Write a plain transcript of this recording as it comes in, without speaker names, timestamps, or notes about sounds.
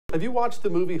Have you watched the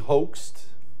movie Hoaxed?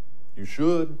 You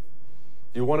should.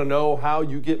 You want to know how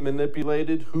you get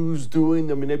manipulated? Who's doing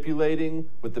the manipulating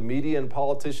with the media and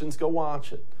politicians? Go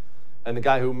watch it. And the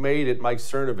guy who made it, Mike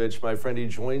Cernovich, my friend, he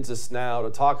joins us now to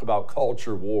talk about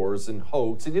culture wars and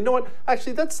hoax. And you know what?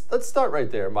 Actually, let's start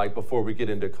right there, Mike, before we get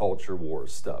into culture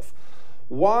wars stuff.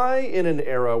 Why, in an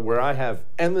era where I have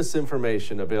endless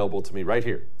information available to me right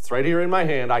here, it's right here in my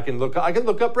hand, I can look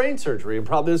up brain surgery, and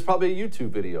there's probably a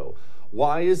YouTube video.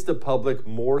 Why is the public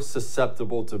more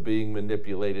susceptible to being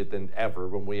manipulated than ever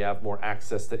when we have more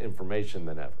access to information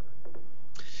than ever?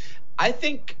 I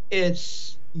think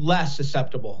it's less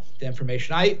susceptible to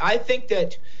information. I think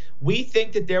that we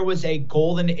think that there was a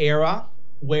golden era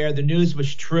where the news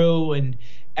was true and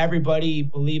everybody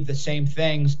believed the same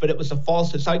things, but it was a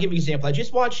falsehood. So I'll give you an example. I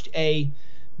just watched a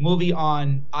movie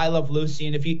on I Love Lucy,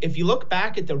 and if you look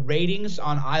back at the ratings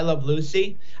on I Love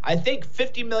Lucy, I think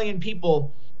 50 million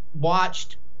people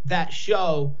watched that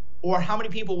show, or how many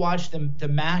people watched the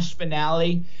MASH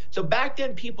finale. So back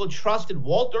then people trusted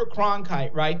Walter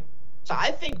Cronkite, right? So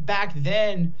I think back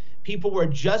then people were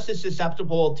just as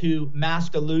susceptible to mass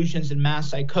delusions and mass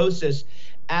psychosis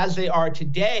as they are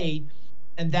today.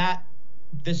 And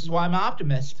this is why I'm an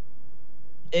optimist,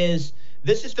 is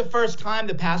this is the first time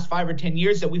the past 5 or 10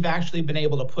 years that we've actually been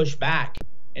able to push back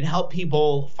and help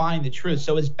people find the truth.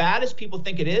 So as bad as people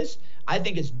think it is, I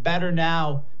think it's better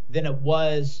now than it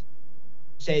was,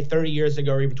 say, 30 years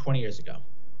ago or even 20 years ago.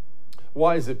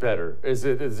 Why is it better? Is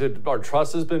it our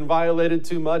trust has been violated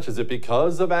too much? Is it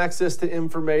because of access to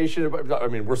information? I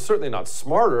mean, we're certainly not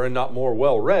smarter and not more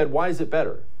well-read. Why is it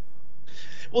better?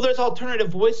 Well, there's alternative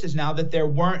voices now that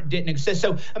didn't exist.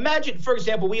 So imagine, for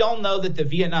example, we all know that the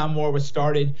Vietnam War was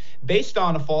started based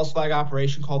on a false flag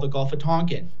operation called the Gulf of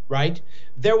Tonkin, right?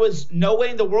 There was no way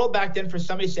in the world back then for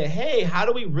somebody to say, hey, how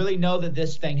do we really know that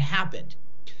this thing happened?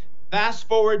 Fast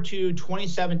forward to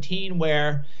 2017,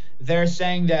 where they're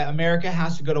saying that America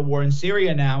has to go to war in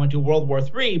Syria now and do World War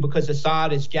III because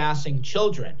Assad is gassing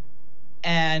children.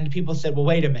 And people said, well,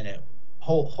 wait a minute.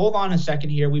 Hold on a second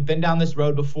here. We've been down this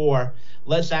road before.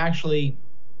 Let's actually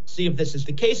see if this is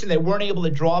the case. And they weren't able to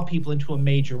draw people into a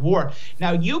major war.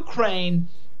 Now, Ukraine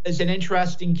is an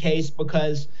interesting case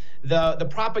because the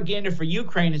propaganda for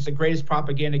Ukraine is the greatest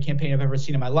propaganda campaign I've ever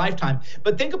seen in my lifetime.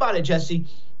 But think about it, Jesse.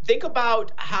 Think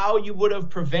about how you would have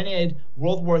prevented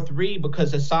World War III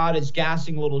because Assad is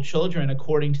gassing little children,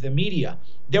 according to the media.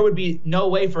 There would be no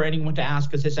way for anyone to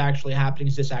ask, is this actually happening?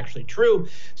 Is this actually true?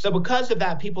 So because of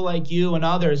that, people like you and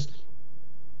others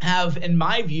have, in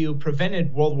my view,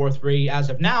 prevented World War III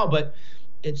as of now, but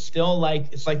it's still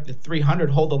like the 300,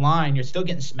 hold the line. You're still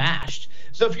getting smashed.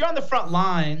 So if you're on the front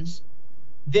lines,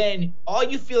 then all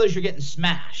you feel is you're getting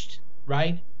smashed,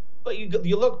 right? But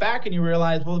you look back and you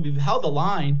realize, well, we've held the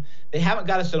line. They haven't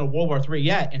got us into World War III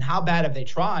yet. And how bad have they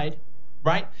tried,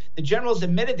 right? The generals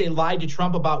admitted they lied to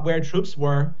Trump about where troops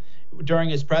were during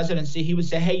his presidency. He would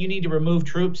say, hey, you need to remove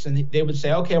troops. And they would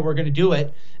say, okay, we're going to do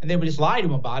it. And they would just lie to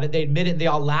him about it. They admit it. And they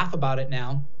all laugh about it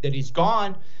now that he's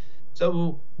gone.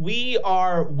 So we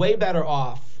are way better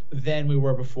off than we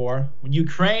were before. When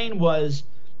Ukraine was,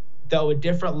 though, a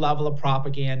different level of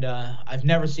propaganda. I've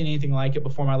never seen anything like it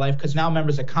before in my life, because now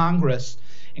members of Congress,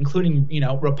 including,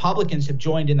 Republicans, have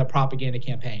joined in the propaganda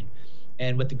campaign,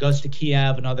 and with the Ghost of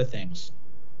Kiev and other things.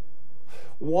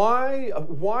 Why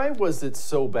was it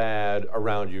so bad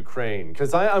around Ukraine?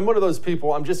 Because I'm one of those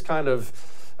people, I'm just kind of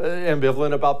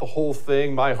ambivalent about the whole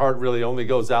thing. My heart really only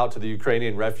goes out to the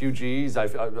Ukrainian refugees. I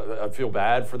feel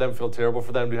bad for them, feel terrible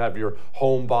for them to have your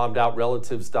home bombed out,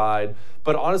 relatives died.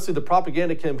 But honestly, the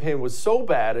propaganda campaign was so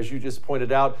bad, as you just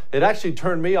pointed out, it actually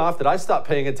turned me off that I stopped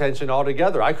paying attention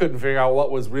altogether. I couldn't figure out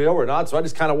what was real or not, so I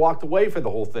just kind of walked away from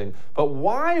the whole thing. But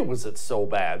why was it so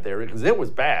bad there? Because it was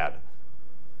bad.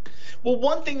 Well,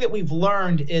 one thing that we've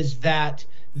learned is that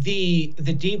the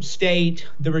deep state,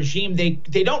 the regime, they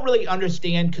don't really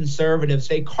understand conservatives.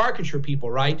 They caricature people,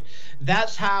 right?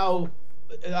 That's how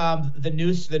the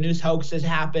news hoaxes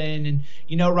happen,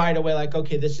 and right away, like,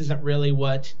 okay, this isn't really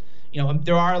what,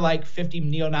 there are like 50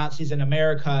 neo-Nazis in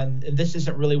America, and this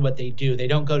isn't really what they do. They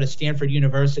don't go to Stanford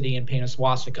University and paint a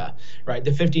swastika, right?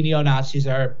 The 50 neo-Nazis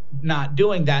are not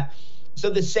doing that. So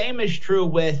the same is true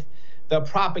with the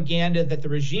propaganda that the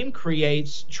regime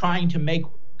creates, trying to make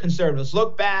conservatives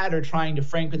look bad or trying to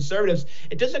frame conservatives.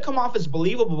 It doesn't come off as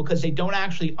believable because they don't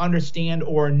actually understand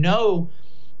or know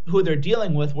who they're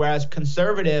dealing with, whereas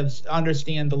conservatives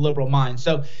understand the liberal mind.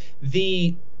 So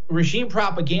the regime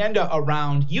propaganda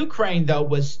around Ukraine, though,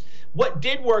 was what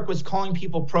did work was calling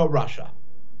people pro-Russia.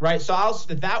 right? So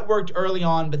that worked early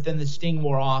on, but then the sting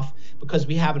wore off because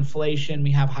we have inflation,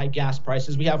 we have high gas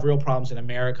prices, we have real problems in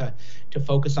America to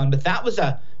focus on. But that was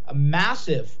a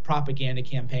massive propaganda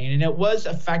campaign, and it was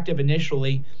effective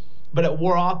initially, but it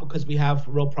wore off because we have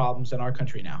real problems in our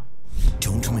country now.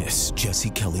 Don't miss Jesse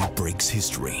Kelly Breaks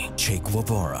History, Che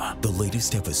Guevara, the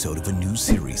latest episode of a new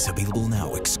series available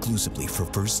now exclusively for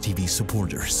First TV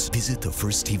supporters. Visit the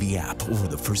First TV app or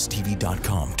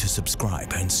thefirsttv.com to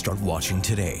subscribe and start watching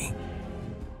today.